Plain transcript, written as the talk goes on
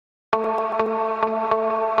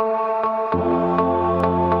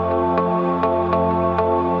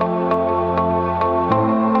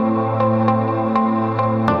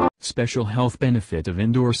Special health benefit of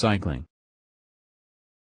indoor cycling.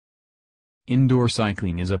 Indoor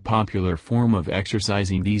cycling is a popular form of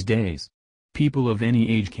exercising these days. People of any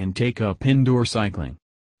age can take up indoor cycling.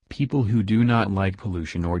 People who do not like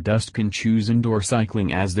pollution or dust can choose indoor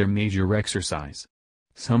cycling as their major exercise.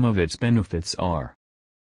 Some of its benefits are: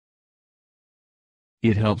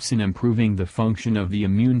 it helps in improving the function of the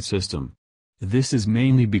immune system. This is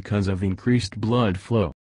mainly because of increased blood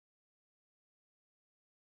flow.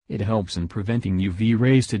 It helps in preventing UV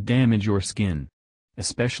rays to damage your skin,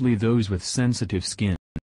 especially those with sensitive skin.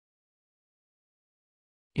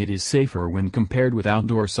 It is safer when compared with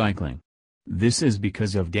outdoor cycling. This is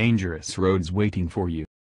because of dangerous roads waiting for you.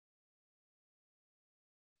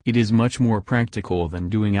 It is much more practical than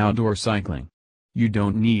doing outdoor cycling. You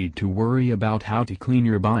don't need to worry about how to clean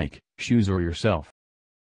your bike, shoes or yourself.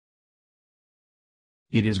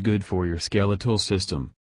 It is good for your skeletal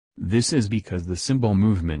system. This is because the simple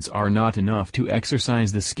movements are not enough to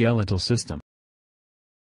exercise the skeletal system.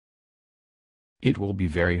 It will be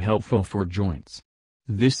very helpful for joints.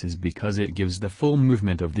 This is because it gives the full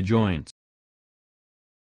movement of the joints.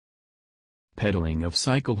 Pedaling of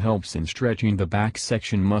cycle helps in stretching the back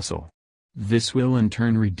section muscle. This will in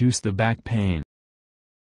turn reduce the back pain.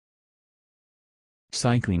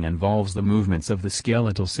 Cycling involves the movements of the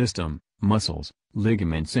skeletal system, muscles,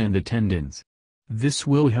 ligaments and the tendons. This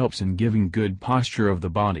will helps in giving good posture of the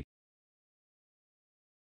body.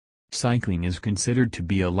 Cycling is considered to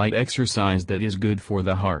be a light exercise that is good for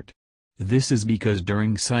the heart. This is because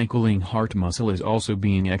during cycling heart muscle is also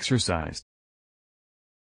being exercised.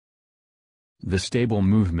 The stable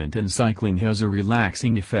movement in cycling has a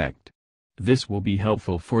relaxing effect. This will be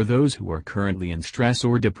helpful for those who are currently in stress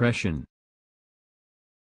or depression.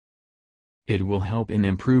 It will help in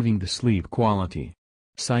improving the sleep quality.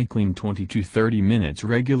 Cycling 20 to 30 minutes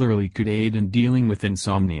regularly could aid in dealing with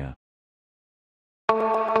insomnia.